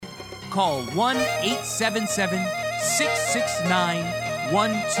Call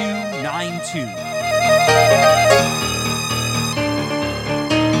 1-877-669-1292.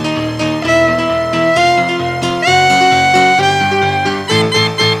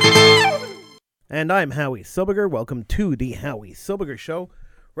 And I'm Howie Silberger. Welcome to the Howie Silberger Show,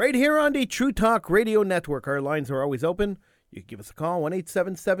 right here on the True Talk Radio Network. Our lines are always open. You can give us a call,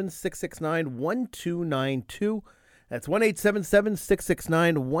 1-877-669-1292. That's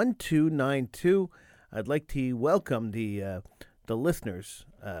 1-877-669-1292. I'd like to welcome the listeners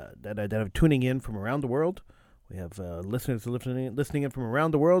that are tuning in from around the world. We have listeners listening in from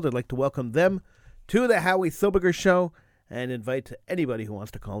around the world. I'd like to welcome them to the Howie Silberger Show and invite anybody who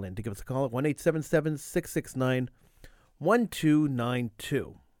wants to call in to give us a call at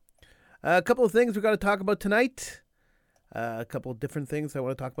 1-877-669-1292. A couple of things we're going to talk about tonight. A couple of different things I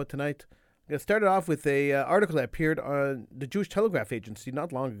want to talk about tonight. I'm going to start it off with an article that appeared on the Jewish Telegraph Agency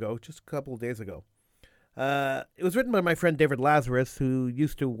not long ago, just a couple of days ago. It was written by my friend David Lazarus, who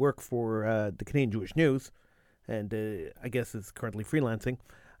used to work for the Canadian Jewish News, and I guess is currently freelancing.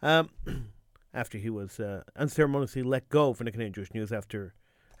 After he was unceremoniously let go from the Canadian Jewish News after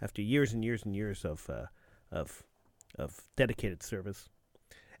years and years and years of dedicated service.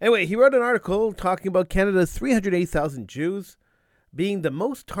 Anyway, he wrote an article talking about Canada's 308,000 Jews being the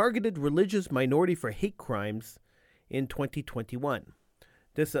most targeted religious minority for hate crimes in 2021.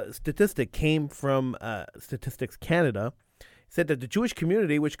 This statistic came from Statistics Canada. It said that the Jewish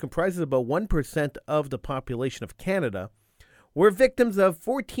community, which comprises about 1% of the population of Canada, were victims of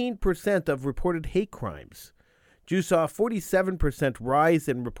 14% of reported hate crimes. Jews saw a 47% rise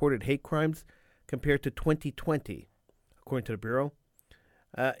in reported hate crimes compared to 2020, according to the Bureau.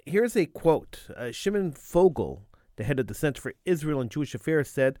 Here's a quote. Shimon Fogel, the head of the Center for Israel and Jewish Affairs,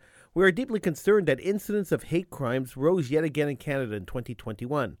 said, "We are deeply concerned that incidents of hate crimes rose yet again in Canada in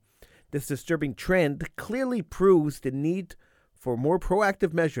 2021. This disturbing trend clearly proves the need for more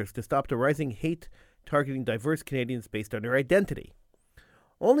proactive measures to stop the rising hate targeting diverse Canadians based on their identity."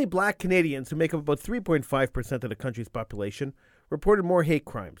 Only black Canadians, who make up about 3.5% of the country's population, reported more hate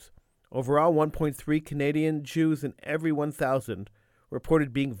crimes. Overall, 1.3 Canadian Jews in every 1,000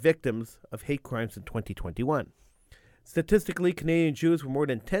 reported being victims of hate crimes in 2021. Statistically, Canadian Jews were more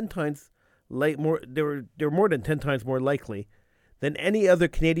than 10 times more than 10 times more likely than any other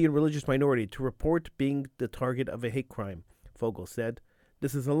Canadian religious minority to report being the target of a hate crime, Fogel said.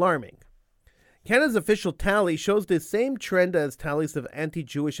 This is alarming. Canada's official tally shows the same trend as tallies of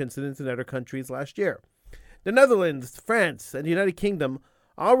anti-Jewish incidents in other countries last year. The Netherlands, France, and the United Kingdom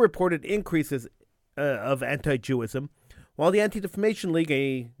all reported increases of anti-Jewism, while the Anti-Defamation League,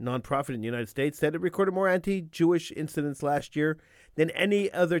 a nonprofit in the United States, said it recorded more anti-Jewish incidents last year than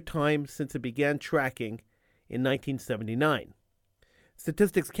any other time since it began tracking in 1979.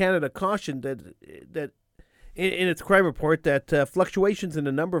 Statistics Canada cautioned that in its crime report that fluctuations in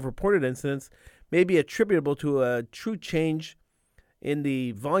the number of reported incidents may be attributable to a true change in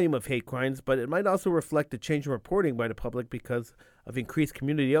the volume of hate crimes, but it might also reflect a change in reporting by the public because of increased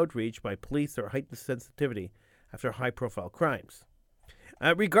community outreach by police or heightened sensitivity after high-profile crimes.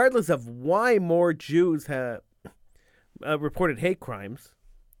 Regardless of why more Jews have reported hate crimes,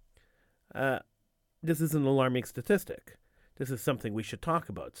 this is an alarming statistic. This is something we should talk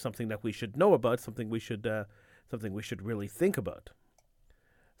about, something that we should know about, something we should really think about.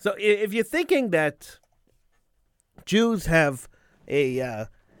 So, if you're thinking that Jews have a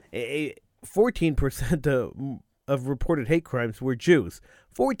 14% of reported hate crimes were Jews,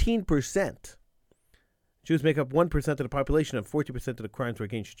 14%. Jews make up 1% of the population, and 40% of the crimes were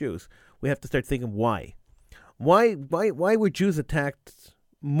against Jews. We have to start thinking why. Why were Jews attacked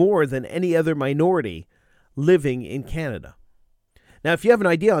more than any other minority living in Canada? Now, if you have an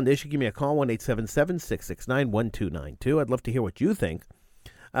idea on this, you can give me a call, 1-877-669-1292. I'd love to hear what you think.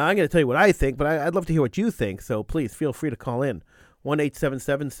 I'm going to tell you what I think, but I'd love to hear what you think, so please feel free to call in,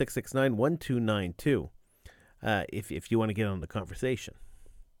 1-877-669-1292, if you want to get on the conversation.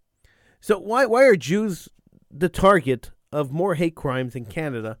 So why are Jews the target of more hate crimes in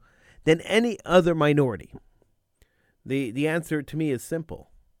Canada than any other minority? The answer to me is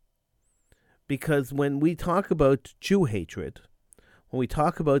simple. Because when we talk about Jew hatred, when we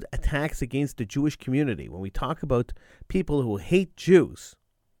talk about attacks against the Jewish community, when we talk about people who hate Jews,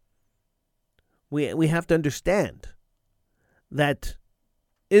 we have to understand that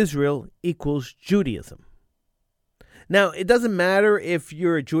Israel equals Judaism. Now, it doesn't matter if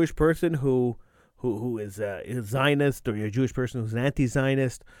you're a Jewish person who is a Zionist, or you're a Jewish person who's an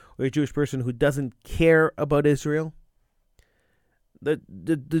anti-Zionist, or a Jewish person who doesn't care about Israel.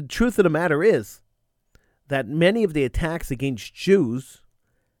 The truth of the matter is that many of the attacks against Jews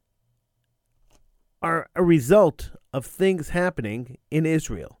are a result of things happening in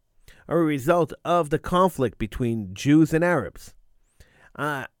Israel, are a result of the conflict between Jews and Arabs.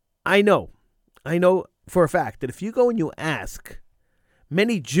 I know for a fact that if you go and you ask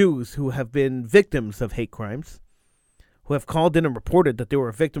many Jews who have been victims of hate crimes, who have called in and reported that they were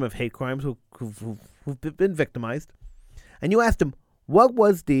a victim of hate crimes, who've been victimized, and you ask them what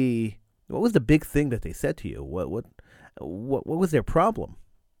was the big thing that they said to you, what was their problem?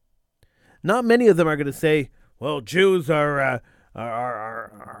 Not many of them are going to say, "Well, Jews are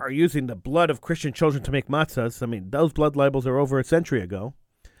using the blood of Christian children to make matzahs." I mean, those blood libels are over a century ago.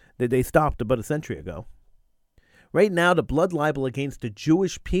 They stopped about a century ago. Right now, the blood libel against the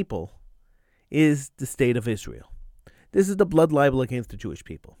Jewish people is the state of Israel. This is the blood libel against the Jewish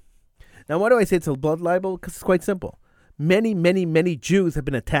people. Now, why do I say it's a blood libel? Because it's quite simple. Many, many, many Jews have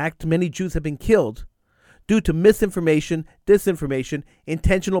been attacked. Many Jews have been killed due to misinformation, disinformation,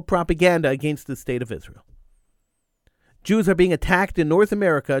 intentional propaganda against the state of Israel. Jews are being attacked in North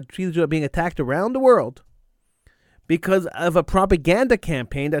America. Jews are being attacked around the world because of a propaganda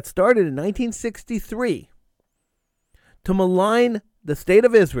campaign that started in 1963 to malign the state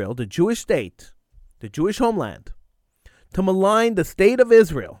of Israel, the Jewish state, the Jewish homeland, to malign the state of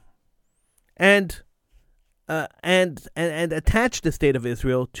Israel and attach the state of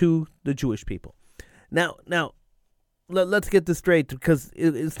Israel to the Jewish people. Now, let's get this straight, because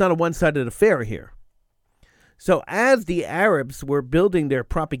it's not a one-sided affair here. So as the Arabs were building their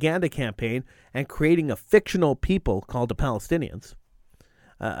propaganda campaign and creating a fictional people called the Palestinians,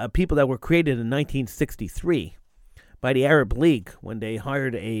 a people that were created in 1963 by the Arab League when they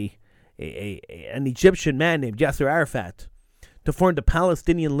hired an Egyptian man named Yasser Arafat to form the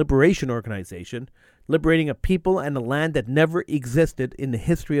Palestinian Liberation Organization, liberating a people and a land that never existed in the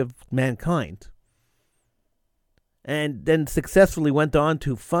history of mankind. And then successfully went on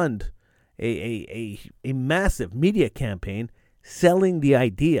to fund a massive media campaign selling the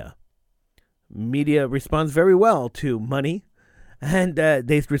idea. Media responds very well to money, and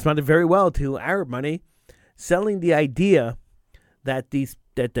they responded very well to Arab money, selling the idea that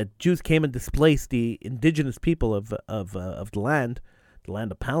that Jews came and displaced the indigenous people of the land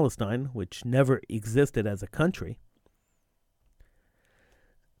of Palestine, which never existed as a country.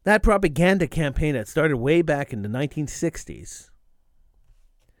 That propaganda campaign that started way back in the 1960s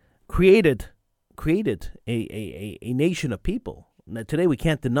created a nation of people. Now, today we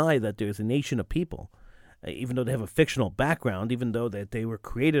can't deny that there's a nation of people, even though they have a fictional background, even though that they were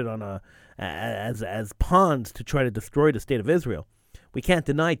created on as pawns to try to destroy the state of Israel. We can't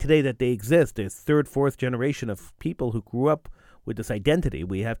deny today that they exist. There's third, fourth generation of people who grew up with this identity.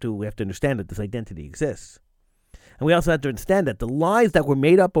 We have to understand that this identity exists. And we also have to understand that the lies that were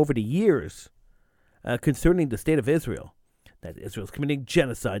made up over the years concerning the state of Israel, that Israel is committing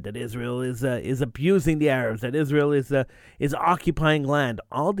genocide, that Israel is abusing the Arabs, that Israel is occupying land,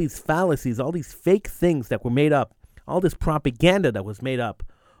 all these fallacies, all these fake things that were made up, all this propaganda that was made up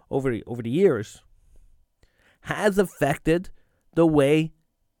over the years, has affected the way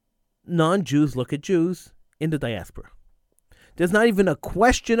non-Jews look at Jews in the diaspora. There's not even a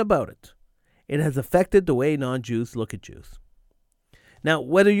question about it. It has affected the way non-Jews look at Jews. Now,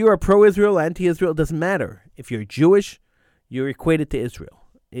 whether you're a pro-Israel, anti-Israel, it doesn't matter. If you're Jewish, you're equated to Israel.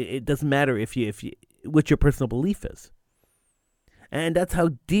 It doesn't matter if you what your personal belief is. And that's how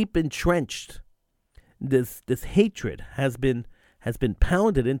deep entrenched this hatred has been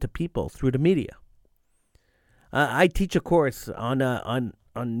pounded into people through the media. I teach a course on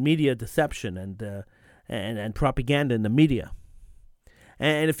media deception and propaganda in the media.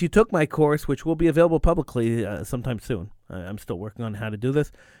 And if you took my course, which will be available publicly sometime soon, I'm still working on how to do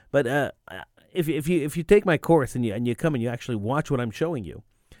this. But if you take my course and you come and you actually watch what I'm showing you,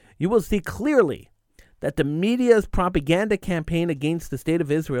 you will see clearly that the media's propaganda campaign against the state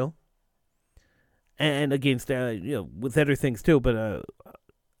of Israel and against with other things too, but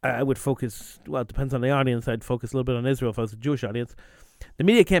I would focus. Well, it depends on the audience. I'd focus a little bit on Israel if I was a Jewish audience. The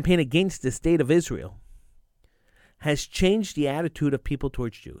media campaign against the state of Israel has changed the attitude of people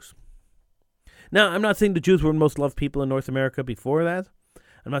towards Jews. Now, I'm not saying the Jews were the most loved people in North America before that.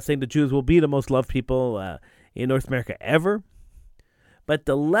 I'm not saying the Jews will be the most loved people in North America ever. But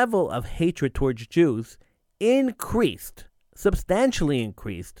the level of hatred towards Jews increased, substantially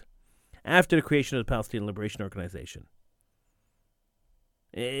increased, after the creation of the Palestinian Liberation Organization.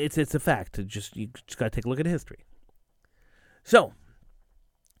 It's a fact. You just got to take a look at history. So,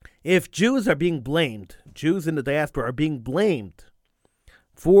 if Jews are being blamed, Jews in the diaspora are being blamed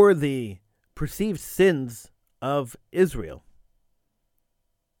for the perceived sins of Israel,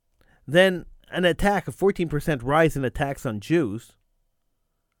 then an attack, a 14% rise in attacks on Jews,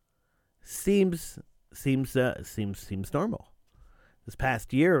 seems seems normal. This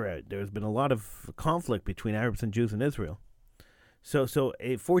past year, there's been a lot of conflict between Arabs and Jews in Israel. So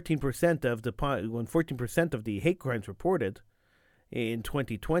a 14% of when 14% of the hate crimes reported in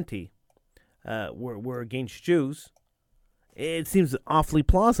 2020 were against Jews, it seems awfully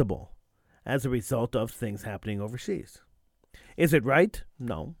plausible as a result of things happening overseas. Is it right?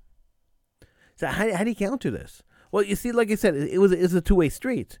 No. So how do you counter this? Well, you see, like I said, it was a two-way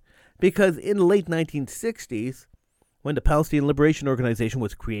street, because in the late 1960s, when the Palestinian Liberation Organization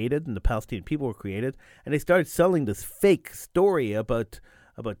was created and the Palestinian people were created, and they started selling this fake story about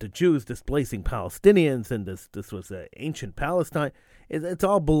the Jews displacing Palestinians, and this was ancient Palestine. It's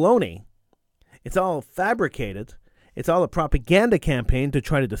all baloney. It's all fabricated. It's all a propaganda campaign to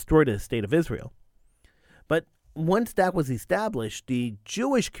try to destroy the state of Israel. But once that was established, the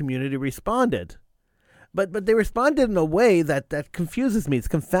Jewish community responded. But they responded in a way that confuses me. It's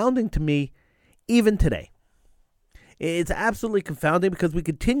confounding to me even today. It's absolutely confounding, because we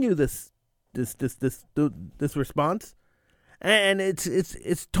continue this response, and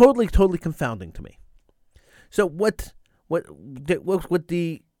it's totally confounding to me. So what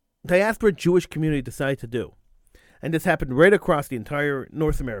the diaspora Jewish community decided to do, and this happened right across the entire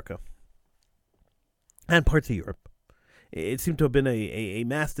North America and parts of Europe. It seemed to have been a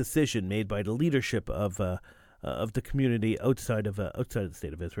mass decision made by the leadership of the community outside of the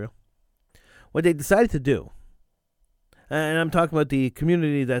state of Israel. What they decided to do, and I'm talking about the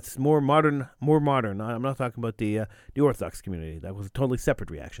community that's more modern. I'm not talking about the Orthodox community. That was a totally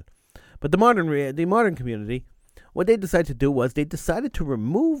separate reaction. But the modern community, what they decided to do was they decided to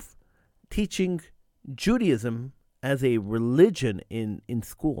remove teaching Judaism as a religion in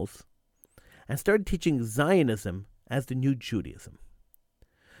schools, and started teaching Zionism as the new Judaism.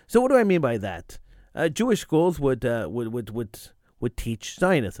 So what do I mean by that? Jewish schools would teach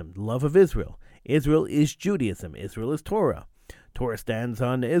Zionism, love of Israel. Israel is Judaism. Israel is Torah. Torah stands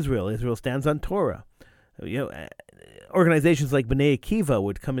on Israel. Israel stands on Torah. Organizations like B'nai Akiva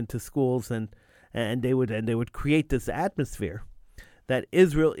would come into schools and they would create this atmosphere that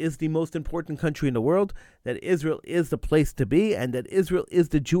Israel is the most important country in the world, that Israel is the place to be, and that Israel is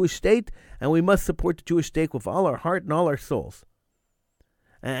the Jewish state, and we must support the Jewish state with all our heart and all our souls.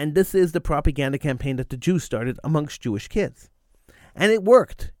 And this is the propaganda campaign that the Jews started amongst Jewish kids. And it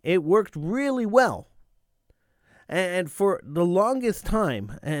worked. It worked really well. And for the longest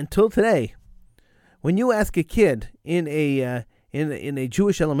time, until today, when you ask a kid in a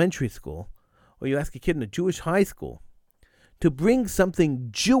Jewish elementary school, or you ask a kid in a Jewish high school, to bring something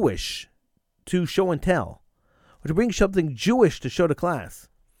Jewish to show and tell, or to bring something Jewish to show to class,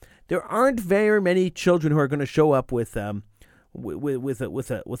 there aren't very many children who are going to show up with a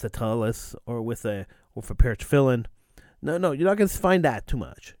tallis or with a pair of tefillin. No, you're not going to find that too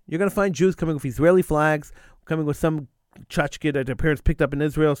much. You're going to find Jews coming with Israeli flags, coming with some tchotchke that their parents picked up in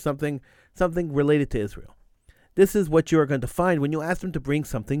Israel, something related to Israel. This is what you're going to find when you ask them to bring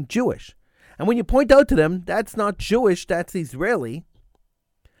something Jewish. And when you point out to them, that's not Jewish, that's Israeli,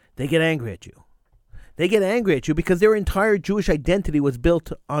 they get angry at you. They get angry at you because their entire Jewish identity was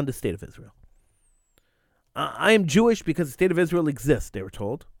built on the state of Israel. I am Jewish because the state of Israel exists, they were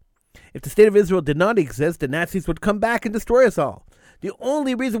told. If the state of Israel did not exist, the Nazis would come back and destroy us all. The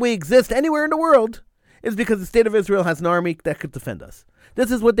only reason we exist anywhere in the world is because the state of Israel has an army that could defend us. This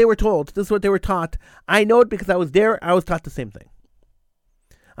is what they were told. This is what they were taught. I know it because I was there. I was taught the same thing.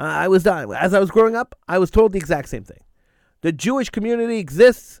 As I was growing up, I was told the exact same thing. The Jewish community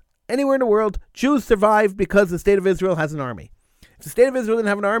exists anywhere in the world. Jews survive because the state of Israel has an army. If the state of Israel didn't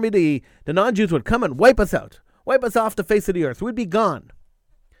have an army, the non-Jews would come and wipe us out. Wipe us off the face of the earth. We'd be gone.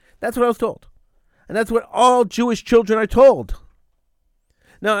 That's what I was told. And that's what all Jewish children are told.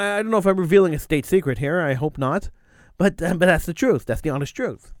 Now, I don't know if I'm revealing a state secret here. I hope not. But that's the truth. That's the honest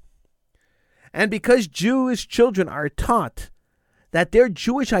truth. And because Jewish children are taught that their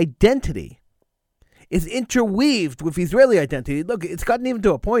Jewish identity is interweaved with Israeli identity. Look, it's gotten even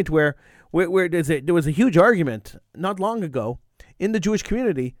to a point where there was a huge argument not long ago in the Jewish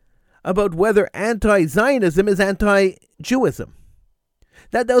community about whether anti-Zionism is anti-Jewism.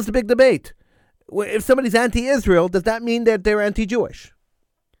 That was the big debate. If somebody's anti-Israel, does that mean that they're anti-Jewish?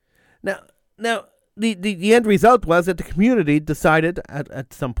 Now, the end result was that the community decided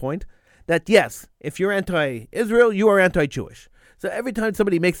at some point that yes, if you're anti-Israel, you are anti-Jewish. So every time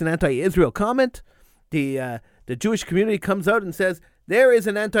somebody makes an anti-Israel comment, the Jewish community comes out and says, there is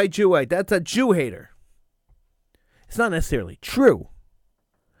an anti-Jewite. That's a Jew hater. It's not necessarily true,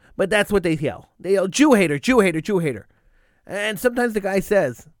 but that's what they yell. They yell, Jew hater, Jew hater, Jew hater. And sometimes the guy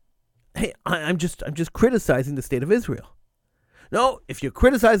says, hey, I'm just criticizing the state of Israel. No, if you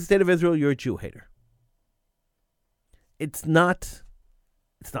criticize the state of Israel, you're a Jew hater. it's not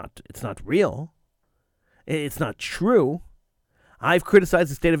real. It's not true. I've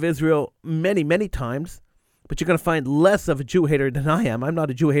criticized the state of Israel many, many times, but you're going to find less of a Jew hater than I am. I'm not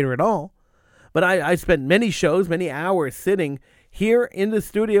a Jew hater at all. But I spent many shows, many hours sitting here in the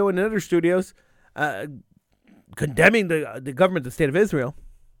studio and in other studios condemning the government of the state of Israel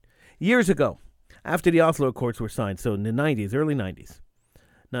years ago, after the Oslo Accords were signed, so in the 90s, early 90s.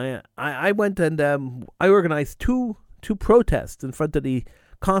 Now, I went and I organized two protests in front of the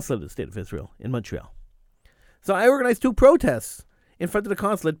consulate of the state of Israel in Montreal. So I organized 2 protests in front of the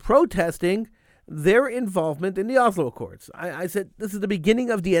consulate protesting their involvement in the Oslo Accords. I said, this is the beginning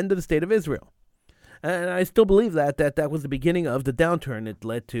of the end of the state of Israel. And I still believe that was the beginning of the downturn. It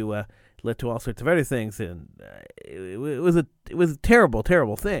led to all sorts of other things, and it was a terrible,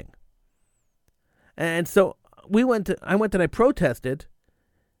 terrible thing. And so I went and I protested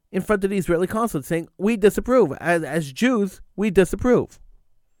in front of the Israeli consulate, saying we disapprove. As Jews, we disapprove.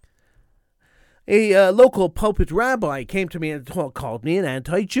 A local pulpit rabbi came to me and called me an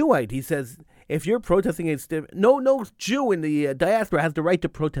anti-Jewite. He says, if you're protesting against no Jew in the diaspora has the right to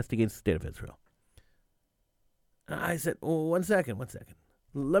protest against the state of Israel. I said, well, one second.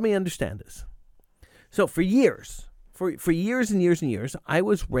 Let me understand this. So for years and years and years, I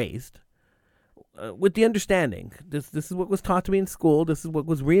was raised with the understanding, this is what was taught to me in school, this is what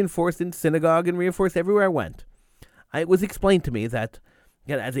was reinforced in synagogue and reinforced everywhere I went. It was explained to me that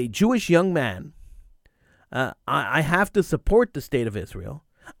as a Jewish young man, I have to support the state of Israel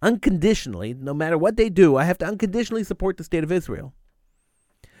unconditionally. No matter what they do, I have to unconditionally support the state of Israel.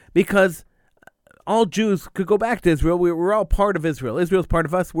 Because all Jews could go back to Israel. We're all part of Israel. Israel's part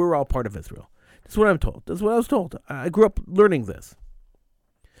of us. We're all part of Israel. That's what I'm told. That's what I was told. I grew up learning this.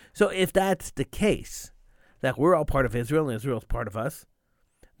 So if that's the case, that we're all part of Israel and Israel's part of us,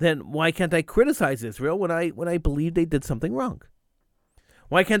 then why can't I criticize Israel when I believe they did something wrong?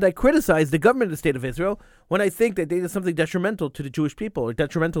 Why can't I criticize the government of the state of Israel when I think that they did something detrimental to the Jewish people or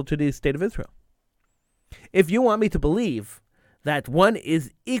detrimental to the state of Israel? If you want me to believe that one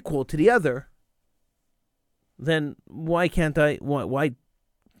is equal to the other, then why can't I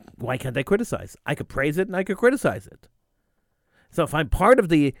criticize? I could praise it and I could criticize it. So if I'm part of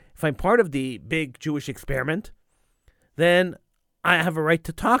the big Jewish experiment, then I have a right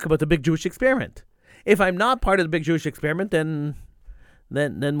to talk about the big Jewish experiment. If I'm not part of the big Jewish experiment, then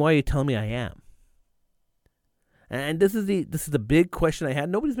why are you telling me I am? And this is the big question I had.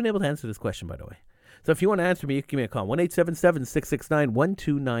 Nobody's been able to answer this question, by the way. So if you want to answer me, you can give me a call.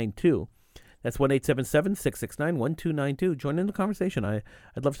 1-877-669-1292. That's 1-877-669-1292. Join in the conversation. I'd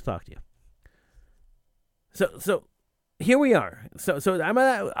love to talk to you. So here we are. So I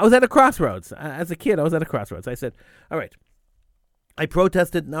was at a crossroads. As a kid, I was at a crossroads. I said, all right, I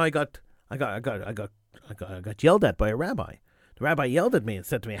protested. Now I got yelled at by a rabbi. The rabbi yelled at me and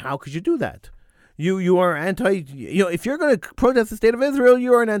said to me, how could you do that? You are if you're going to protest the state of Israel,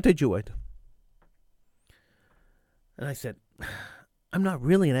 you are an anti-Jewite. And I said, I'm not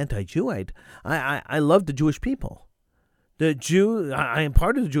really an anti-Jewite. I love the Jewish people. I am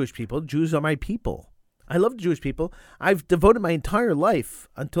part of the Jewish people. Jews are my people. I love the Jewish people. I've devoted my entire life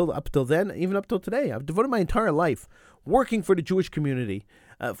up till then, even up till today. I've devoted my entire life working for the Jewish community,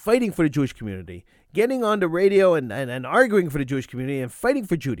 fighting for the Jewish community, getting on the radio and arguing for the Jewish community and fighting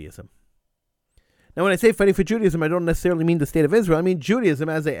for Judaism. Now, when I say fighting for Judaism, I don't necessarily mean the state of Israel. I mean Judaism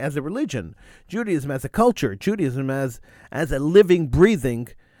as a religion, Judaism as a culture, Judaism as a living, breathing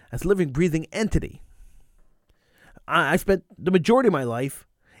entity. I spent the majority of my life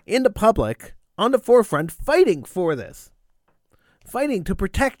in the public, on the forefront, fighting for this, fighting to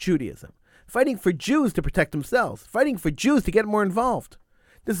protect Judaism, fighting for Jews to protect themselves, fighting for Jews to get more involved.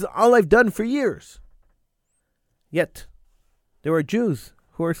 This is all I've done for years. Yet, there are Jews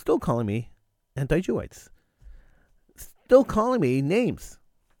who are still calling me anti-Jewites, still calling me names,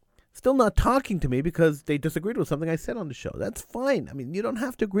 still not talking to me because they disagreed with something I said on the show. That's fine. I mean, you don't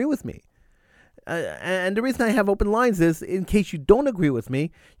have to agree with me. And the reason I have open lines is, in case you don't agree with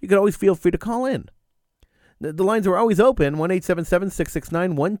me, you can always feel free to call in. The lines are always open,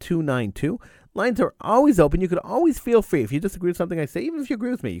 1-877-669-1292. Lines are always open. You could always feel free. If you disagree with something I say, even if you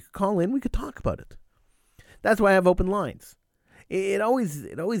agree with me, you could call in. We could talk about it. That's why I have open lines. It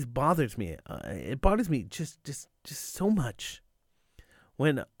always bothers me. It bothers me just so much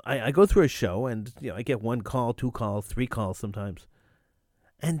when I go through a show and I get 1 call, 2 calls, 3 calls sometimes,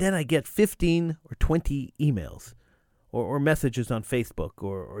 and then I get 15 or 20 emails or messages on Facebook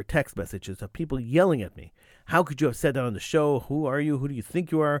or text messages of people yelling at me. How could you have said that on the show? Who are you? Who do you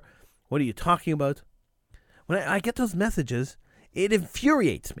think you are? What are you talking about? When I get those messages, it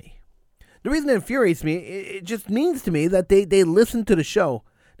infuriates me. The reason it infuriates me, it just means to me that they listen to the show.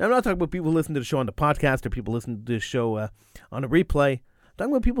 Now, I'm not talking about people who listen to the show on the podcast or people listen to the show on a replay. I'm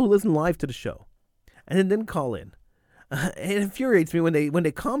talking about people who listen live to the show and then didn't call in. It infuriates me when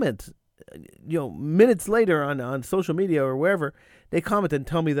they comment, minutes later on social media or wherever, they comment and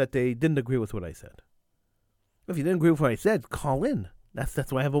tell me that they didn't agree with what I said. If you didn't agree with what I said, call in.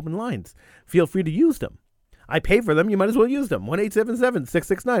 That's why I have open lines. Feel free to use them. I pay for them. You might as well use them.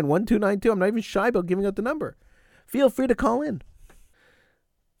 1-877-669-1292. I'm not even shy about giving out the number. Feel free to call in.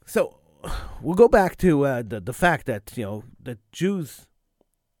 So we'll go back to the fact that that Jews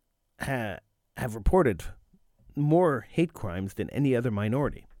have reported more hate crimes than any other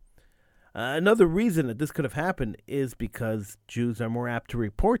minority. Another reason that this could have happened is because Jews are more apt to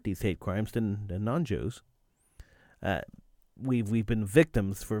report these hate crimes than non-Jews. We've been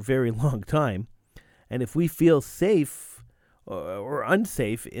victims for a very long time. And if we feel safe or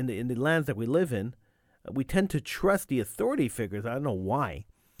unsafe in the lands that we live in, we tend to trust the authority figures. I don't know why,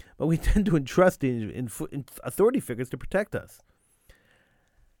 but we tend to entrust in authority figures to protect us.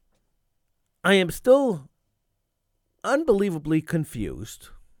 I am still unbelievably confused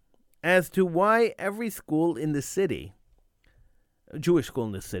as to why every school in the city, a Jewish school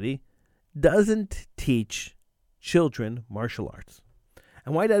in the city, doesn't teach children martial arts.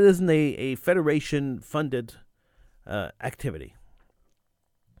 And why that isn't a federation-funded activity.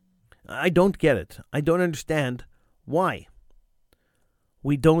 I don't get it. I don't understand why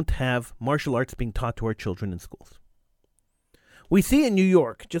we don't have martial arts being taught to our children in schools. We see in New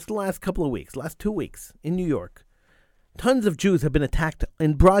York, just the last couple of weeks, last 2 weeks, in New York, tons of Jews have been attacked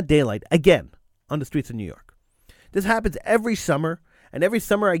in broad daylight, again, on the streets of New York. This happens every summer, and every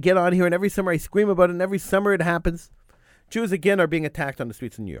summer I get on here, and every summer I scream about it, and every summer it happens. Jews again are being attacked on the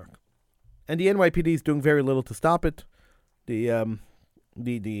streets of New York, and the NYPD is doing very little to stop it. The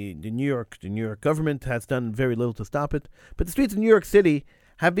New York government has done very little to stop it. But the streets of New York City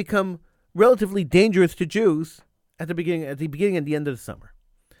have become relatively dangerous to Jews at the beginning and the end of the summer,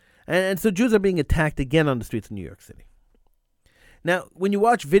 and so Jews are being attacked again on the streets of New York City. Now, when you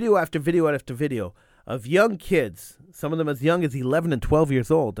watch video after video after video of young kids, some of them as young as 11 and 12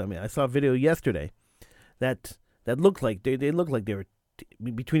 years old. I mean, I saw a video yesterday that looked like they looked like they were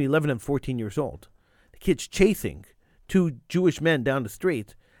between 11 and 14 years old. The kids chasing two Jewish men down the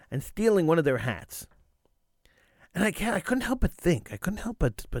street and stealing one of their hats. And I couldn't help but think, I couldn't help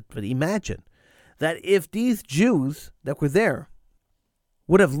but imagine that if these Jews that were there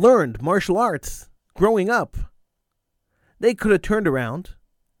would have learned martial arts growing up, they could have turned around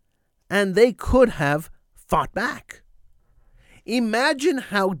and they could have fought back. Imagine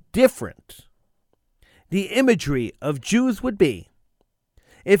how different the imagery of Jews would be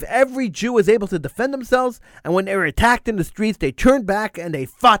if every Jew was able to defend themselves, and when they were attacked in the streets, they turned back and they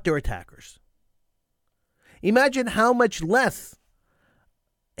fought their attackers. Imagine how much less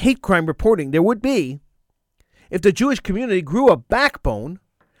hate crime reporting there would be if the Jewish community grew a backbone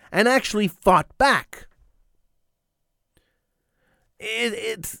and actually fought back.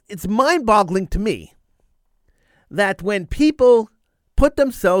 It's mind-boggling to me that when people put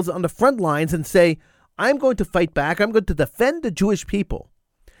themselves on the front lines and say, I'm going to fight back, I'm going to defend the Jewish people,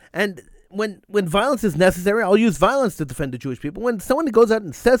 and when violence is necessary, I'll use violence to defend the Jewish people. When someone goes out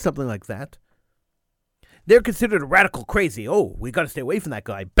and says something like that, they're considered a radical crazy. Oh, we got to stay away from that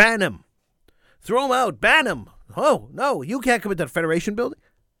guy. Ban him. Throw him out. Ban him. Oh, no, you can't come into the Federation building.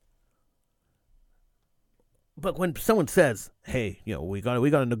 But when someone says, "Hey, we got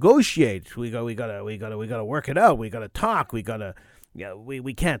to negotiate. We got to work it out. We got to talk. We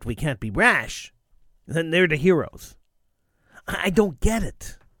can't be rash," then they're the heroes. I don't get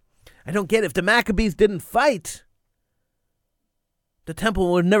it. I don't get it. If the Maccabees didn't fight, the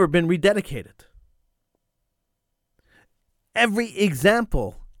temple would have never been rededicated. Every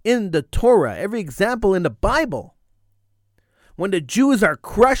example in the Torah, every example in the Bible, when the Jews are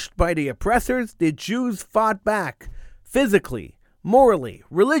crushed by the oppressors, the Jews fought back physically, morally,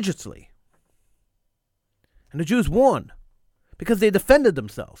 religiously. And the Jews won because they defended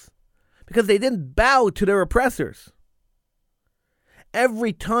themselves, because they didn't bow to their oppressors.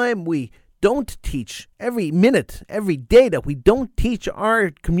 Every time we don't teach, every minute, every day that we don't teach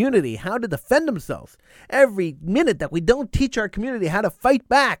our community how to defend themselves, every minute that we don't teach our community how to fight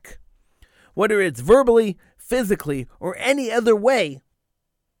back, whether it's verbally, physically, or any other way,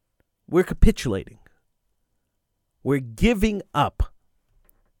 we're capitulating. We're giving up.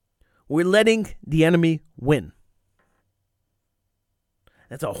 We're letting the enemy win.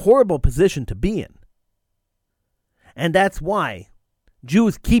 That's a horrible position to be in. And that's why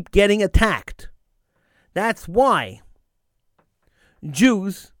Jews keep getting attacked. That's why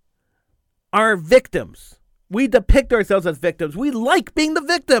Jews are victims. We depict ourselves as victims. We like being the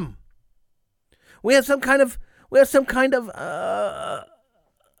victim. We have some kind of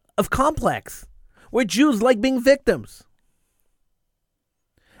complex where Jews like being victims.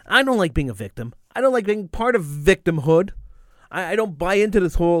 I don't like being a victim. I don't like being part of victimhood. I don't buy into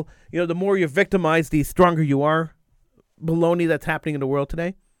this whole, the more you're victimized, the stronger you are baloney that's happening in the world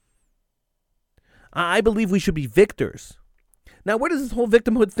today. I believe we should be victors. Now, where does this whole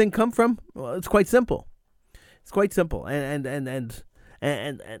victimhood thing come from? Well, it's quite simple. And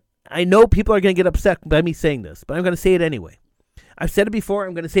I know people are going to get upset by me saying this, but I'm going to say it anyway. I've said it before.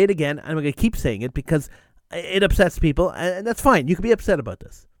 I'm going to say it again. And I'm going to keep saying it because it upsets people, and that's fine. You can be upset about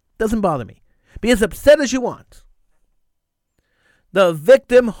this. Doesn't bother me. Be as upset as you want. The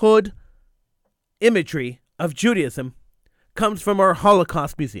victimhood imagery of Judaism comes from our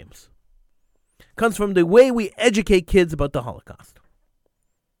Holocaust museums. Comes from the way we educate kids about the Holocaust.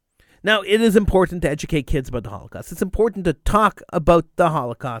 Now, it is important to educate kids about the Holocaust. It's important to talk about the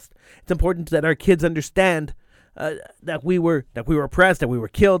Holocaust. It's important that our kids understand that we were oppressed, that we were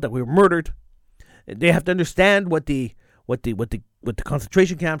killed, that we were murdered. They have to understand what the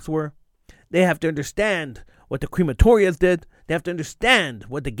concentration camps were. They have to understand what the crematorias did. They have to understand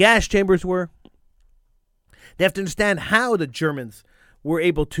what the gas chambers were. They have to understand how the Germans were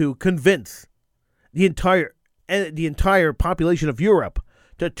able to convince the entire population of Europe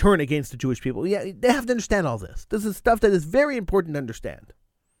to turn against the Jewish people. Yeah, they have to understand all this. This is stuff that is very important to understand.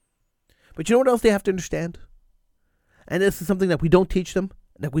 But you know what else they have to understand? And this is something that we don't teach them,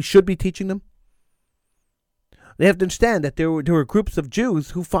 that we should be teaching them. They have to understand that there were groups of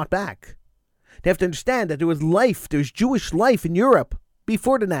Jews who fought back. They have to understand that there was Jewish life in Europe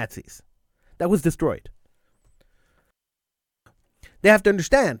before the Nazis that was destroyed. They have to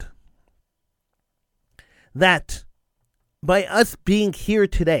understand that by us being here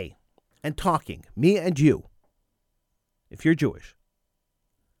today and talking, me and you, if you're Jewish,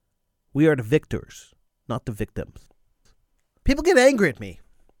 we are the victors, not the victims. People get angry at me.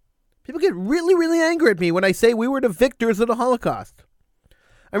 People get really, really angry at me when I say we were the victors of the Holocaust.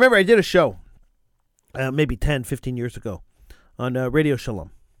 I remember I did a show maybe 10, 15 years ago on Radio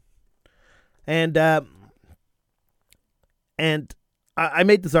Shalom. And I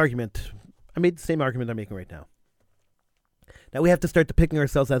made this argument. I made the same argument I'm making right now. That we have to start depicting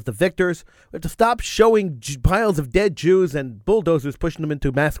ourselves as the victors. We have to stop showing piles of dead Jews and bulldozers pushing them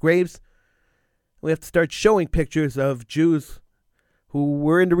into mass graves. We have to start showing pictures of Jews who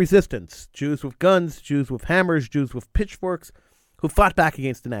were in the resistance. Jews with guns, Jews with hammers, Jews with pitchforks, who fought back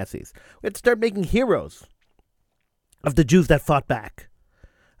against the Nazis. We have to start making heroes of the Jews that fought back.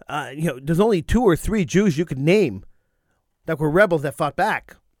 There's only 2 or 3 Jews you could name that were rebels that fought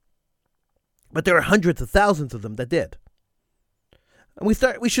back. But there are hundreds of thousands of them that did. And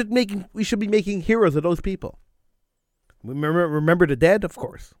we should be making heroes of those people. Remember the dead, of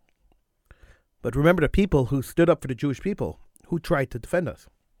course. But remember the people who stood up for the Jewish people, who tried to defend us.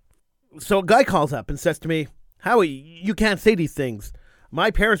 So a guy calls up and says to me, Howie, you can't say these things. My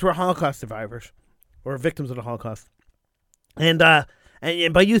parents were Holocaust survivors, or victims of the Holocaust. And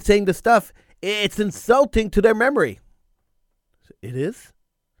by you saying this stuff, it's insulting to their memory. It is?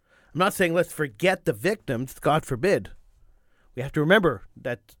 I'm not saying let's forget the victims, God forbid. We have to remember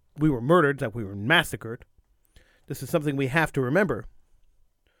that we were murdered, that we were massacred. This is something we have to remember.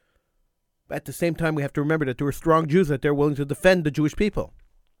 But at the same time, we have to remember that there were strong Jews out there willing to defend the Jewish people.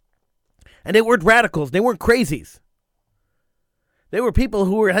 And they weren't radicals. They weren't crazies. They were people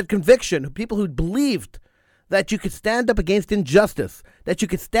who had conviction, people who believed that you could stand up against injustice, that you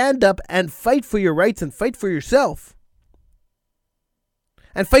could stand up and fight for your rights and fight for yourself.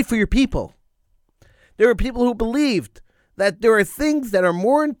 And fight for your people. There were people who believed that there are things that are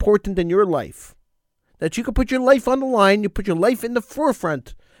more important than your life. That you could put your life on the line, you put your life in the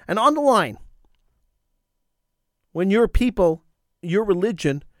forefront and on the line. When your people, your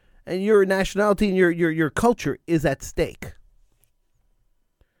religion, and your nationality and your culture is at stake.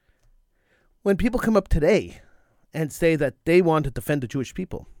 When people come up today and say that they want to defend the Jewish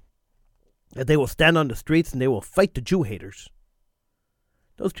people, that they will stand on the streets and they will fight the Jew haters,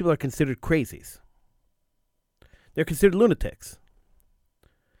 those people are considered crazies. They're considered lunatics.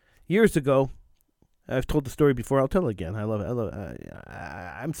 Years ago, I've told the story before. I'll tell it again.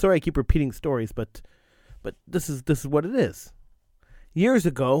 I'm sorry I keep repeating stories, but this is what it is. Years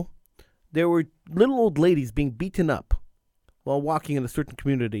ago, there were little old ladies being beaten up while walking in a certain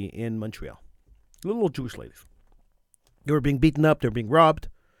community in Montreal. Little old Jewish ladies. They were being beaten up. They were being robbed.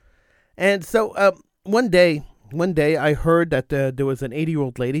 And so one day I heard that there was an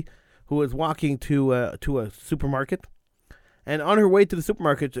 80-year-old lady who was walking to a supermarket, And on her way to the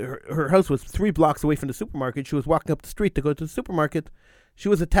supermarket, her house was 3 blocks away from the supermarket. She was walking up the street to go to the supermarket. She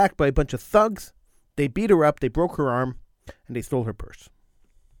was attacked by a bunch of thugs. They beat her up, they broke her arm, and they stole her purse.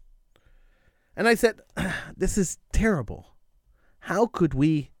 And I said, this is terrible. How could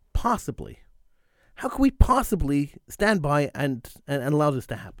we possibly stand by and allow this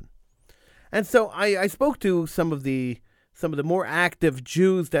to happen? And so I spoke to some of the more active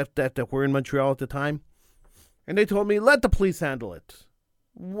Jews that were in Montreal at the time, and they told me, let the police handle it.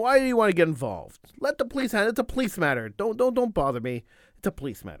 Why do you want to get involved? Let the police handle it. It's a police matter. Don't bother me. It's a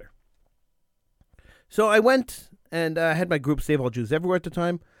police matter. So I went and I had my group Save All Jews Everywhere at the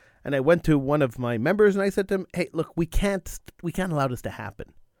time, and I went to one of my members and I said to him, hey, look, we can't allow this to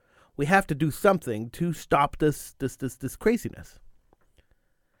happen. We have to do something to stop this craziness.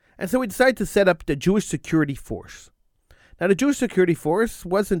 And so we decided to set up the Jewish Security Force. Now, the Jewish Security Force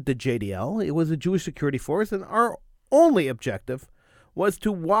wasn't the JDL. It was a Jewish Security Force, and our only objective was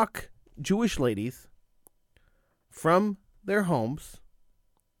to walk Jewish ladies from their homes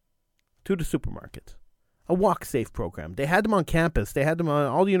to the supermarket. A walk safe program. They had them on campus. They had them on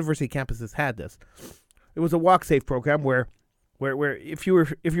all the university campuses had this. It was a walk safe program where if you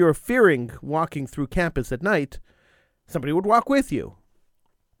were fearing walking through campus at night, somebody would walk with you.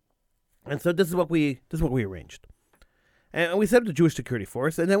 And so this is what we arranged. And we set up the Jewish Security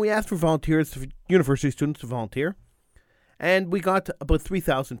Force, and then we asked for volunteers, for university students to volunteer. And we got about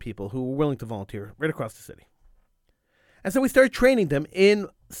 3,000 people who were willing to volunteer right across the city. And so we started training them in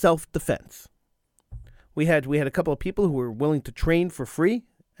self-defense. We had a couple of people who were willing to train for free,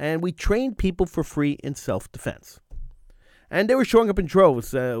 and we trained people for free in self-defense. And they were showing up in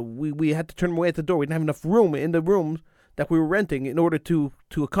droves. We had to turn them away at the door. We didn't have enough room in the rooms that we were renting in order to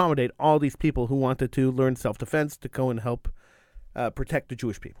accommodate all these people who wanted to learn self-defense to go and help protect the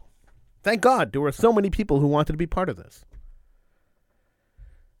Jewish people. Thank God there were so many people who wanted to be part of this.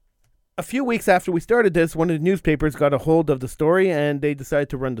 A few weeks after we started this, one of the newspapers got a hold of the story, and they decided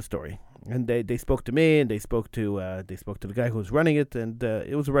to run the story. And they spoke to me, and they spoke to the guy who was running it, and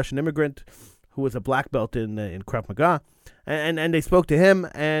it was a Russian immigrant who was a black belt in Krav Maga, and they spoke to him,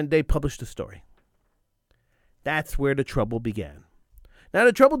 and they published the story. That's where the trouble began. Now,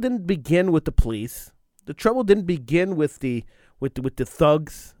 the trouble didn't begin with the police. The trouble didn't begin with the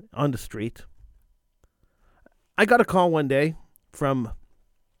thugs on the street. I got a call one day from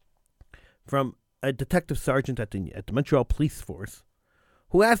a detective sergeant at the Montreal Police Force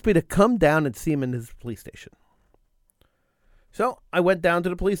who asked me to come down and see him in his police station. So I went down to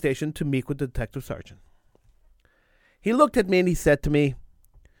the police station to meet with the detective sergeant. He looked at me and he said to me,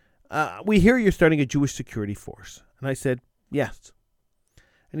 we hear you're starting a Jewish security force. And I said, yes.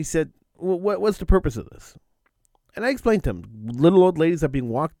 And he said, well, what's the purpose of this? And I explained to him, little old ladies are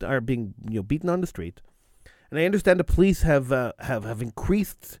being beaten on the street. And I understand the police have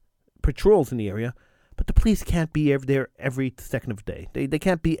increased patrols in the area, but the police can't be there every second of the day. They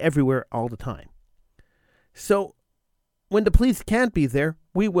can't be everywhere all the time. So when the police can't be there,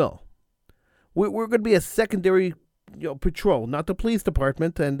 we will. We're going to be a secondary patrol, not the police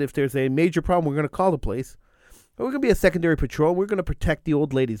department. And if there's a major problem, we're going to call the police. But we're going to be a secondary patrol. We're going to protect the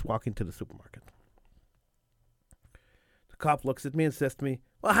old ladies walking to the supermarket. The cop looks at me and says to me,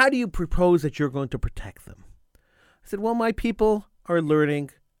 well, how do you propose that you're going to protect them? I said, well, my people are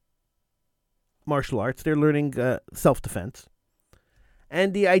learning martial arts. They're learning self-defense.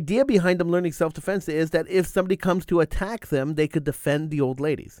 And the idea behind them learning self-defense is that if somebody comes to attack them, they could defend the old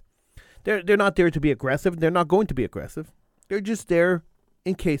ladies. They're not there to be aggressive. They're not going to be aggressive. They're just there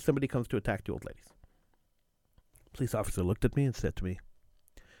in case somebody comes to attack the old ladies. Police officer looked at me and said to me,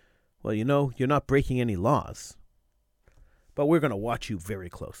 well, you're not breaking any laws, but we're going to watch you very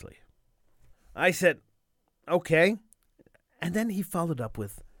closely. I said, okay. And then he followed up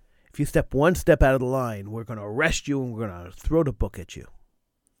with, if you step one step out of the line, we're going to arrest you and we're going to throw the book at you.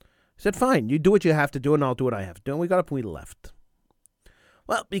 I said, fine, you do what you have to do and I'll do what I have to do. And we got up and we left.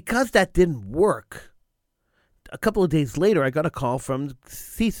 Well, because that didn't work, a couple of days later, I got a call from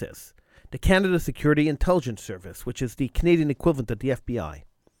CSIS, the Canada Security Intelligence Service, which is the Canadian equivalent of the FBI.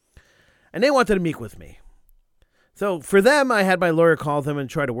 And they wanted to meet with me. So for them, I had my lawyer call them and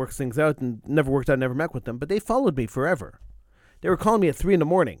try to work things out, and never worked out, never met with them. But they followed me forever. They were calling me at 3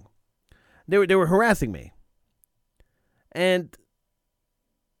 a.m. They were harassing me. And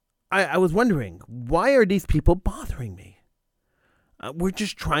I was wondering, why are these people bothering me? We're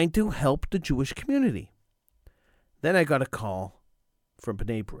just trying to help the Jewish community. Then I got a call from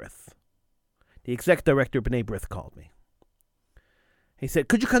B'nai B'rith. The exec director of B'nai B'rith called me. He said,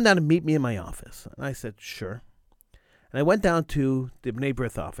 could you come down and meet me in my office? And I said, sure. And I went down to the B'nai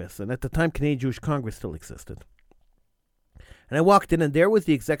B'rith office, and at the time, Canadian Jewish Congress still existed. And I walked in, and there was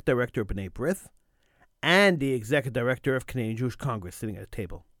the executive director of B'nai B'rith and the executive director of Canadian Jewish Congress sitting at a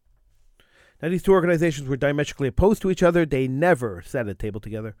table. Now, these two organizations were diametrically opposed to each other. They never sat at a table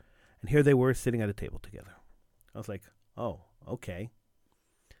together. And here they were sitting at a table together. I was like, oh, okay.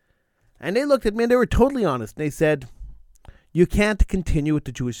 And they looked at me and they were totally honest. They said, you can't continue with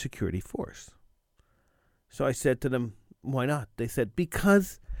the Jewish security force. So I said to them, why not? They said,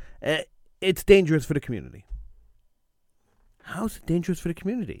 because it's dangerous for the community. How's it dangerous for the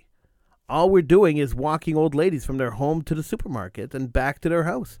community? All we're doing is walking old ladies from their home to the supermarket and back to their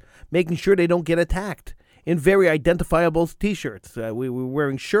house, making sure they don't get attacked in very identifiable T-shirts. We were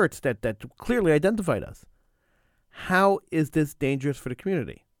wearing shirts that clearly identified us. How is this dangerous for the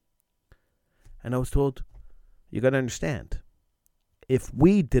community? And I was told, you got to understand, if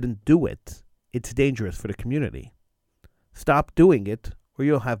we didn't do it, it's dangerous for the community. Stop doing it or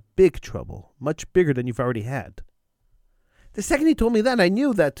you'll have big trouble, much bigger than you've already had. The second he told me that, I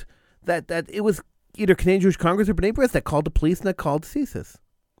knew that it was either Canadian Jewish Congress or B'nai B'rith that called the police and that called CSIS.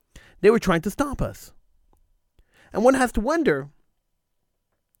 They were trying to stop us. And one has to wonder,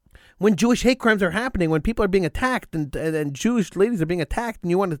 when Jewish hate crimes are happening, when people are being attacked and Jewish ladies are being attacked and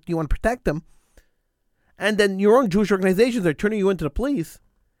you want to protect them, and then your own Jewish organizations are turning you into the police,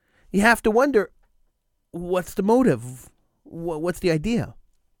 you have to wonder, what's the motive? What's the idea?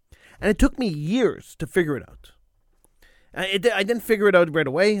 And it took me years to figure it out. I didn't figure it out right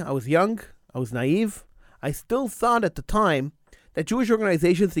away. I was young. I was naive. I still thought at the time that Jewish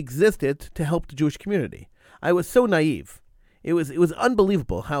organizations existed to help the Jewish community. I was so naive. It was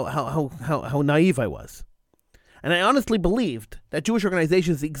unbelievable how naive I was. And I honestly believed that Jewish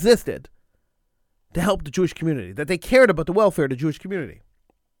organizations existed to help the Jewish community, that they cared about the welfare of the Jewish community.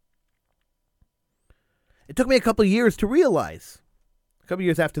 It took me a couple of years to realize. A couple of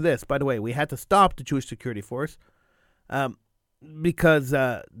years after this, by the way, we had to stop the Jewish security force because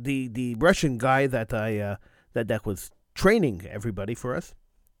the Russian guy that was training everybody for us,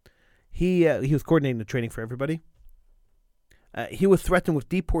 he was coordinating the training for everybody. He was threatened with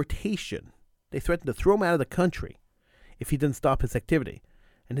deportation. They threatened to throw him out of the country if he didn't stop his activity.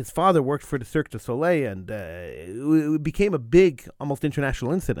 And his father worked for the Cirque du Soleil, and it became a big, almost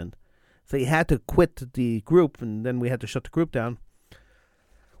international incident. So he had to quit the group, and then we had to shut the group down,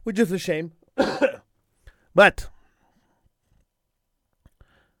 which is a shame. But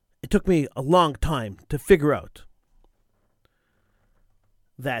it took me a long time to figure out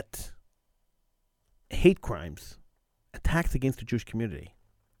that hate crimes, attacks against the Jewish community,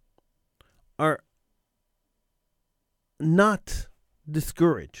 are not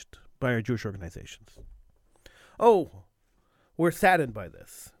discouraged by our Jewish organizations. Oh, we're saddened by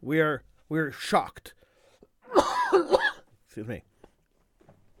this. We're shocked. Excuse me.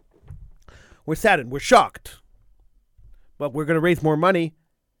 We're saddened. We're shocked. But we're going to raise more money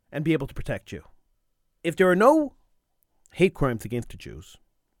and be able to protect you. If there are no hate crimes against the Jews,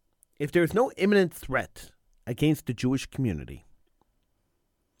 if there is no imminent threat against the Jewish community,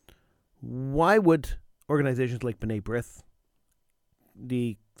 why would organizations like B'nai B'rith,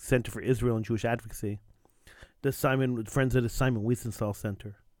 the Center for Israel and Jewish Advocacy, the Friends of the Simon Wiesenthal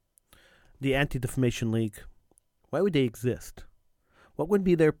Center, the Anti-Defamation League, why would they exist? What would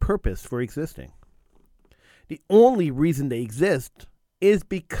be their purpose for existing? The only reason they exist is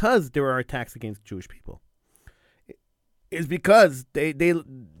because there are attacks against Jewish people. Is because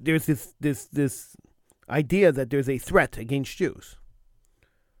there's this idea that there's a threat against Jews.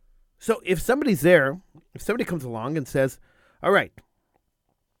 So if somebody's there, if somebody comes along and says, all right,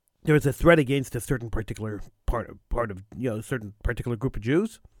 there is a threat against a certain particular part of certain particular group of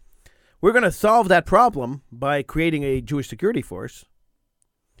Jews, we're going to solve that problem by creating a Jewish security force,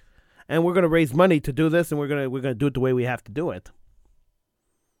 and we're going to raise money to do this, and we're going to do it the way we have to do it.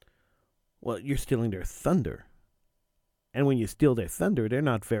 Well, you're stealing their thunder. And when you steal their thunder, they're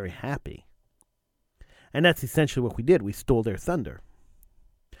not very happy. And that's essentially what we did. We stole their thunder.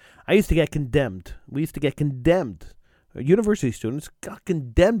 I used to get condemned. We used to get condemned. University students got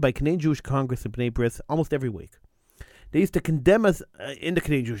condemned by Canadian Jewish Congress and B'nai B'rith almost every week. They used to condemn us in the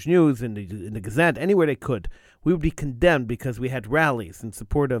Canadian Jewish News, in the Gazette, anywhere they could. We would be condemned because we had rallies in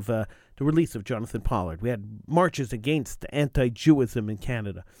support of the release of Jonathan Pollard. We had marches against anti-Jewism in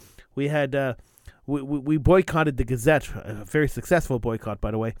Canada. We had we boycotted the Gazette, a very successful boycott,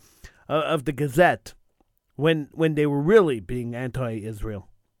 by the way, of the Gazette when they were really being anti-Israel.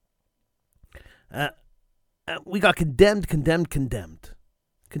 We got condemned,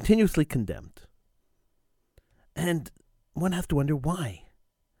 continuously condemned. And one has to wonder why.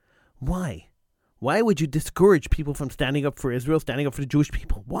 Why? Why would you discourage people from standing up for Israel, standing up for the Jewish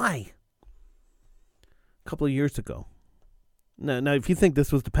people? Why? A couple of years ago, Now, if you think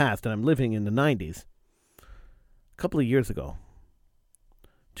this was the past, and I'm living in the 90s, a couple of years ago,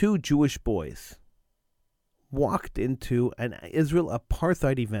 2 Jewish boys walked into an Israel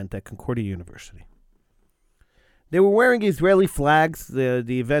apartheid event at Concordia University. They were wearing Israeli flags. The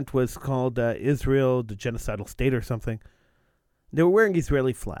event was called Israel, the Genocidal State or something. They were wearing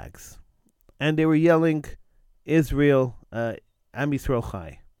Israeli flags. And they were yelling, Israel, Am Yisrael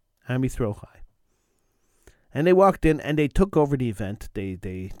Chai, Am Yisrael Chai. And they walked in and they took over the event.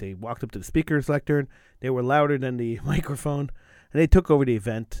 They walked up to the speaker's lectern. They were louder than the microphone. And they took over the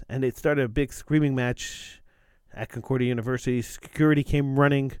event. And it started a big screaming match at Concordia University. Security came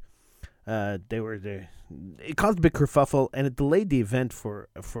running. It caused a big kerfuffle, and it delayed the event for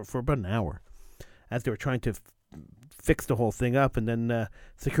about an hour as they were trying to fix the whole thing up. And then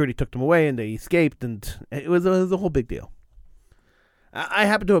security took them away, and they escaped, and it was a whole big deal. I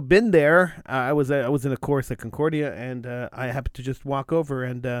happened to have been there. I was in a course at Concordia, and I happened to just walk over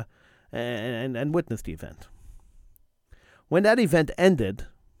and witness the event. When that event ended,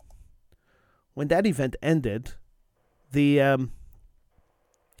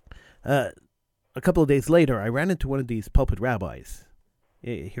 a couple of days later, I ran into one of these pulpit rabbis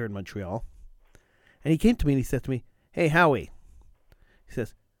here in Montreal, and he came to me and he said to me, "Hey, Howie," he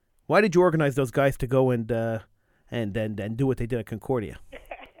says, "why did you organize those guys to go and do what they did at Concordia?"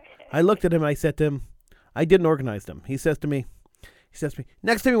 I looked at him and I said to him, "I didn't organize them." He says to me,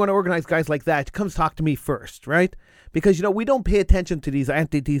 "Next time you want to organize guys like that, come talk to me first, right? Because, we don't pay attention to these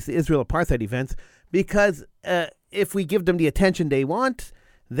Israel apartheid events because if we give them the attention they want,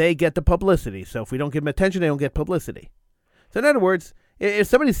 they get the publicity. So if we don't give them attention, they don't get publicity." So in other words, if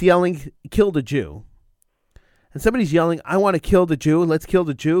somebody's yelling, "Kill the Jew," and somebody's yelling, "I want to kill the Jew, let's kill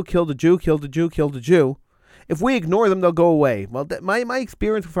the Jew, kill the Jew, kill the Jew, kill the Jew," if we ignore them, they'll go away. Well, my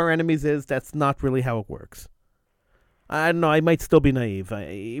experience with our enemies is that's not really how it works. I don't know, I might still be naive.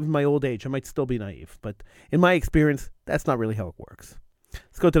 Even my old age, I might still be naive. But in my experience, that's not really how it works.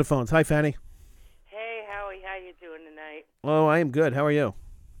 Let's go to the phones. Hi, Fanny. Hey, Howie, how you doing tonight? Oh, I am good. How are you?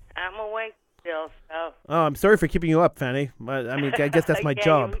 I'm awake still, so... Oh, I'm sorry for keeping you up, Fanny. I mean, I guess that's my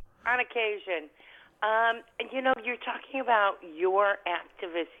job. On occasion. You're talking about your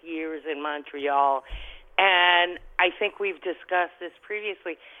activist years in Montreal, and I think we've discussed this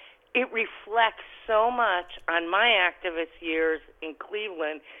previously. It reflects so much on my activist years in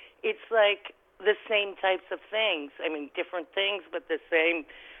Cleveland. It's like the same types of things. I mean, different things, but the same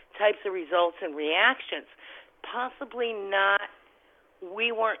types of results and reactions. Possibly not.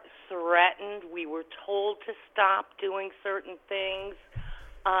 We weren't threatened. We were told to stop doing certain things,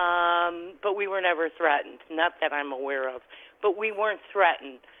 but we were never threatened. Not that I'm aware of, but we weren't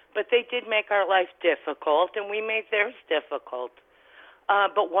threatened. But they did make our life difficult, and we made theirs difficult.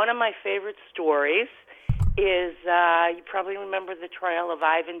 But one of my favorite stories is, you probably remember the trial of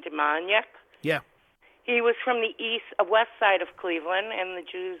Ivan Demaniak. Yeah. He was from the west side of Cleveland, and the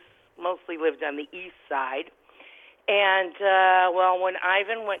Jews mostly lived on the east side. And, when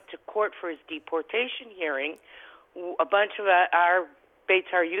Ivan went to court for his deportation hearing, a bunch of our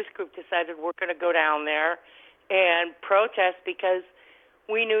Beitar youth group decided we're going to go down there and protest because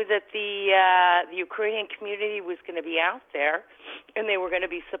we knew that the Ukrainian community was going to be out there and they were going to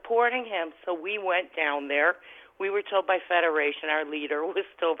be supporting him. So we went down there. We were told by Federation, our leader was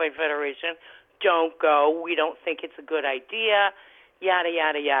told by Federation, "Don't go. We don't think it's a good idea," yada,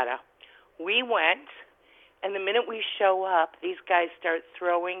 yada, yada. We went, and the minute we show up, these guys start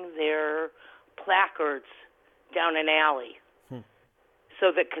throwing their placards down an alley.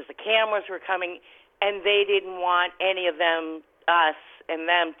 So that, because the cameras were coming, and they didn't want any of them, us and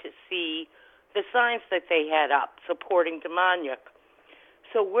them, to see the signs that they had up supporting Demaniak.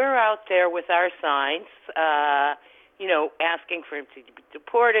 So we're out there with our signs, asking for him to be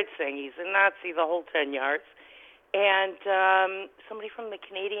deported, saying he's a Nazi, the whole 10 yards. And somebody from the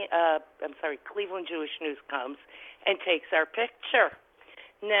Cleveland Jewish News comes and takes our picture.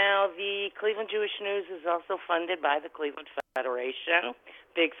 Now, the Cleveland Jewish News is also funded by the Cleveland Federation.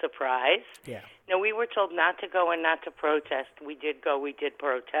 Big surprise. Yeah. Now, we were told not to go and not to protest. We did go. We did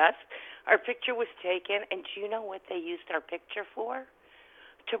protest. Our picture was taken, and do you know what they used our picture for?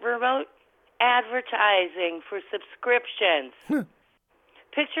 To promote advertising for subscriptions.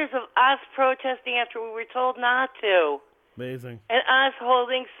 Pictures of us protesting after we were told not to. Amazing. And us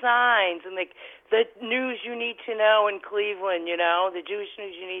holding signs and the news you need to know in Cleveland, the Jewish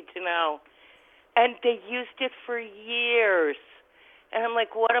news you need to know. And they used it for years. And I'm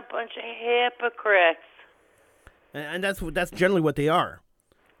like, what a bunch of hypocrites. And that's generally what they are.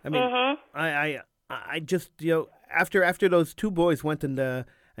 I mean, I just, after those 2 boys went and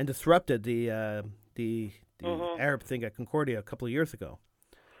disrupted the Arab thing at Concordia a couple of years ago.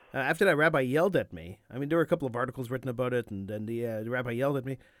 After that rabbi yelled at me, I mean, there were a couple of articles written about it, and then the rabbi yelled at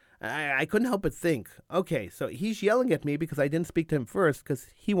me. I couldn't help but think, okay, so he's yelling at me because I didn't speak to him first because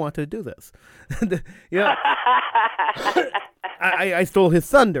he wanted to do this. I stole his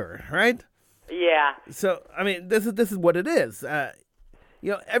thunder, right? Yeah. So, I mean, this is what it is.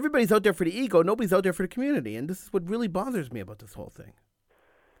 Everybody's out there for the ego. Nobody's out there for the community. And this is what really bothers me about this whole thing.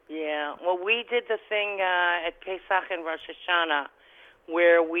 Yeah. Well, we did the thing at Pesach and Rosh Hashanah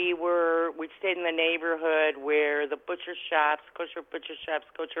where we stayed in the neighborhood where the butcher shops, kosher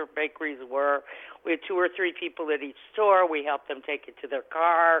bakeries were. We had 2 or 3 people at each store. We helped them take it to their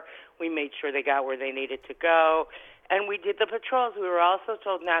car. We made sure they got where they needed to go. And we did the patrols. We were also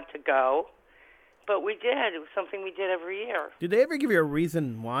told not to go, but we did. It was something we did every year. Did they ever give you a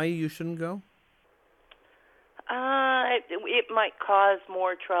reason why you shouldn't go? It might cause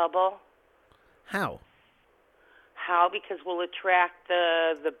more trouble. How? Because we'll attract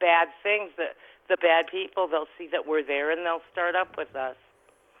the bad things, the bad people. They'll see that we're there, and they'll start up with us.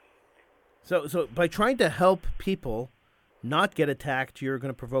 So by trying to help people not get attacked, you're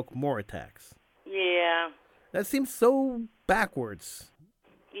going to provoke more attacks. Yeah. That seems so backwards.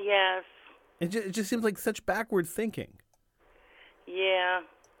 Yes. It just seems like such backwards thinking. Yeah.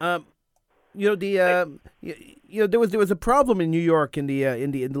 There was a problem in New York in the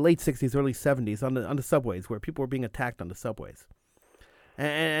late 60s, early 70s on the subways where people were being attacked on the subways,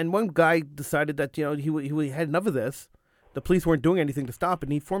 and one guy decided that he had enough of this. The police weren't doing anything to stop it,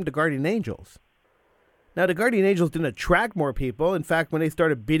 and he formed the Guardian Angels. Now the Guardian Angels didn't attract more people. In fact, when they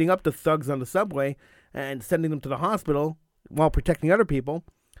started beating up the thugs on the subway and sending them to the hospital while protecting other people,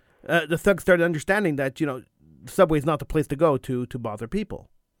 the thugs started understanding that the subway is not the place to go to bother people.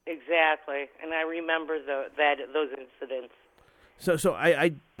 Exactly, and I remember those incidents. So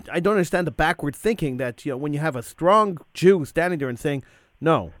I don't understand the backward thinking that when you have a strong Jew standing there and saying,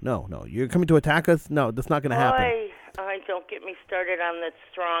 no, you're coming to attack us. No, that's not going to happen. Don't get me started on that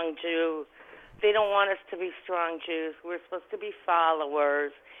strong Jew. They don't want us to be strong Jews. We're supposed to be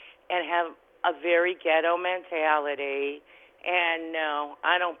followers and have a very ghetto mentality. And no,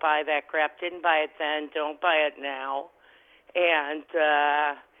 I don't buy that crap. Didn't buy it then. Don't buy it now. And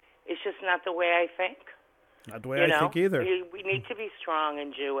it's just not the way I think. Not the way I think either. We need to be strong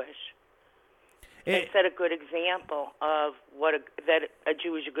and Jewish. And set a good example of that a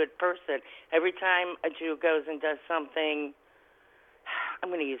Jew is a good person. Every time a Jew goes and does something, I'm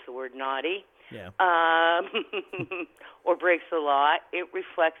going to use the word naughty, or breaks the law, it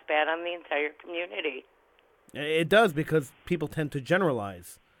reflects bad on the entire community. It does, because people tend to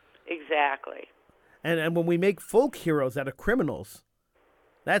generalize. Exactly. And when we make folk heroes out of criminals,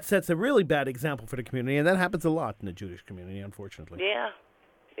 that sets a really bad example for the community, and that happens a lot in the Jewish community, unfortunately. Yeah,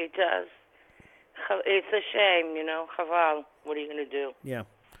 it does. It's a shame, Chaval. What are you going to do? Yeah.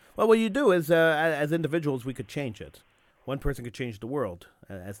 Well, what you do is, as individuals, we could change it. One person could change the world,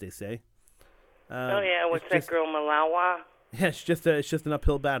 as they say. What's that girl, Malawa? Yeah, it's just an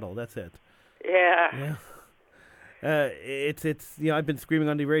uphill battle. That's it. Yeah. It's I've been screaming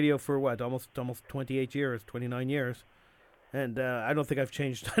on the radio for almost 28 years, 29 years, and I don't think I've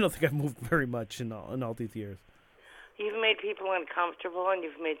changed. I don't think I've moved very much in all these years. You've made people uncomfortable, and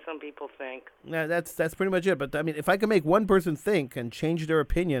you've made some people think. Yeah, that's pretty much it. But I mean, if I can make one person think and change their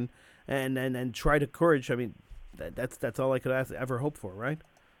opinion, and try to encourage, I mean, that's all I could ever hope for, right?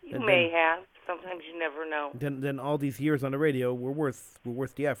 You may have. Sometimes you never know. Then all these years on the radio were worth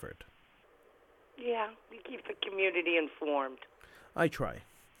the effort. Yeah, you keep the community informed. I try.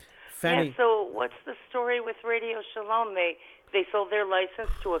 Fanny. Yeah, so what's the story with Radio Shalom? They sold their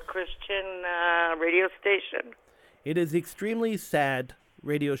license to a Christian radio station. It is extremely sad.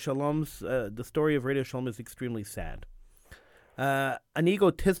 Radio Shalom's the story of Radio Shalom is extremely sad. An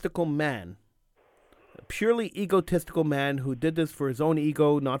egotistical man, a purely egotistical man who did this for his own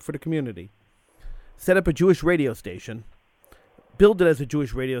ego, not for the community, set up a Jewish radio station, billed it as a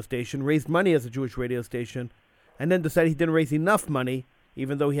Jewish radio station, raised money as a Jewish radio station, and then decided he didn't raise enough money,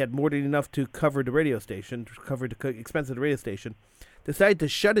 even though he had more than enough to cover the radio station, to cover the expense of the radio station, decided to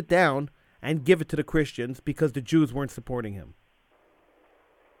shut it down and give it to the Christians because the Jews weren't supporting him.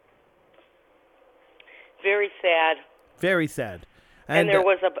 Very sad. Very sad. And there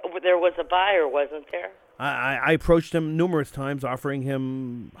was a buyer, wasn't there? I approached him numerous times, offering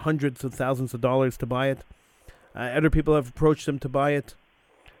him hundreds of thousands of dollars to buy it. Other people have approached him to buy it,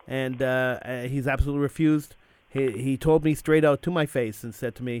 and he's absolutely refused. He told me straight out to my face and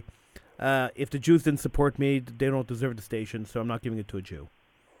said to me, if the Jews didn't support me, they don't deserve the station, so I'm not giving it to a Jew.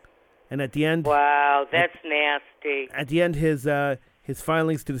 And at the end... Wow, that's nasty. At the end, his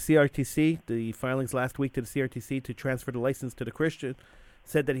filings to the CRTC, the filings last week to the CRTC to transfer the license to the Christian,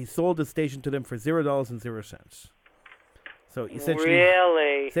 said that he sold the station to them for $0.00. So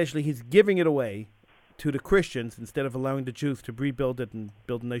essentially he's giving it away to the Christians instead of allowing the Jews to rebuild it and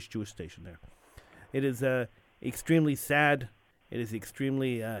build a nice Jewish station there. It is extremely sad. It is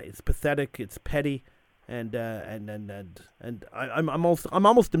extremely it's pathetic. It's petty, and I'm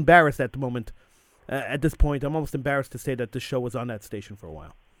almost embarrassed at the moment. At this point, I'm almost embarrassed to say that this show was on that station for a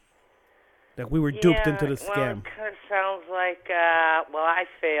while. That we were duped into the scam. Well, it kind of sounds like I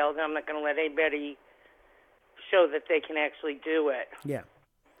failed. I'm not going to let anybody show that they can actually do it. Yeah.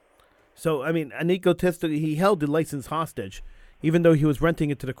 So, I mean, an egotistic, he held the license hostage. Even though he was renting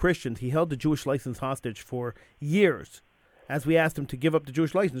it to the Christians, he held the Jewish license hostage for years. As we asked him to give up the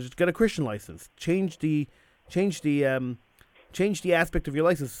Jewish license, just get a Christian license. Change the aspect of your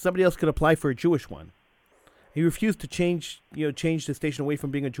license. Somebody else could apply for a Jewish one. He refused to change the station away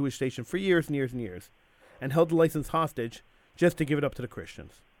from being a Jewish station for years and years and years, and held the license hostage just to give it up to the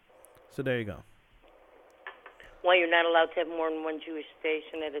Christians. So there you go. Well, you're not allowed to have more than one Jewish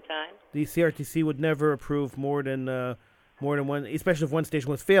station at a time? The CRTC would never approve more than one, especially if one station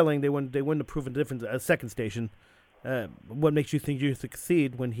was failing. They wouldn't approve a second station. What makes you think you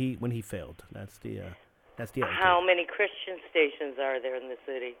succeed when he failed? That's the attitude. How many Christian stations are there in the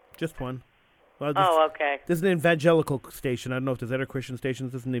city? Just one. Well, okay. This is an evangelical station. I don't know if there's other Christian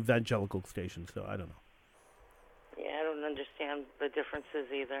stations. This is an evangelical station, so I don't know. Yeah, I don't understand the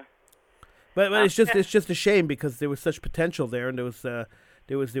differences either. But it's just a shame because there was such potential there, and there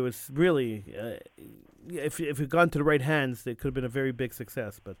was really if it had gone to the right hands, it could have been a very big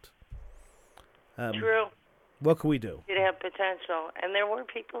success. But true. What can we do? It had potential, and there were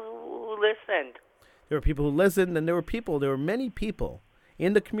people who listened. There were people who listened, and there were many people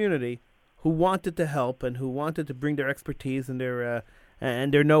in the community who wanted to help and who wanted to bring their expertise and their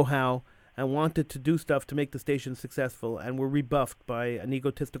know-how and wanted to do stuff to make the station successful, and were rebuffed by an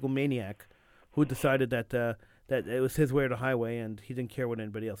egotistical maniac who decided that it was his way or the highway, and he didn't care what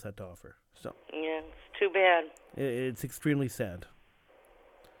anybody else had to offer. So yeah, it's too bad. It's extremely sad.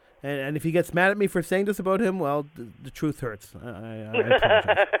 And if he gets mad at me for saying this about him, well, the truth hurts. I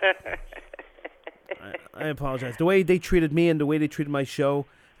apologize. I apologize. The way they treated me and the way they treated my show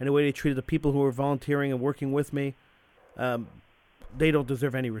and the way they treated the people who were volunteering and working with me, they don't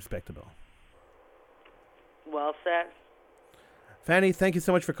deserve any respect at all. Well said. Fanny, thank you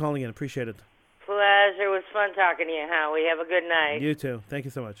so much for calling in. Appreciate it. Pleasure. It was fun talking to you, Howie. Have a good night. You too. Thank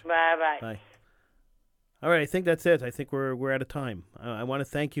you so much. Bye-bye. Bye. All right, I think that's it. I think we're out of time. I want to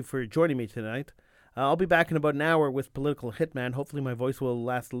thank you for joining me tonight. I'll be back in about an hour with Political Hitman. Hopefully my voice will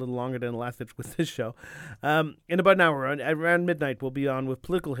last a little longer than it lasted with this show. In about an hour, around midnight, we'll be on with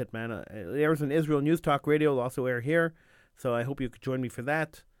Political Hitman. It airs on Israel News Talk Radio. It'll also air here. So I hope you could join me for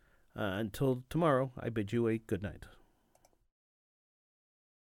that. Until tomorrow, I bid you a good night.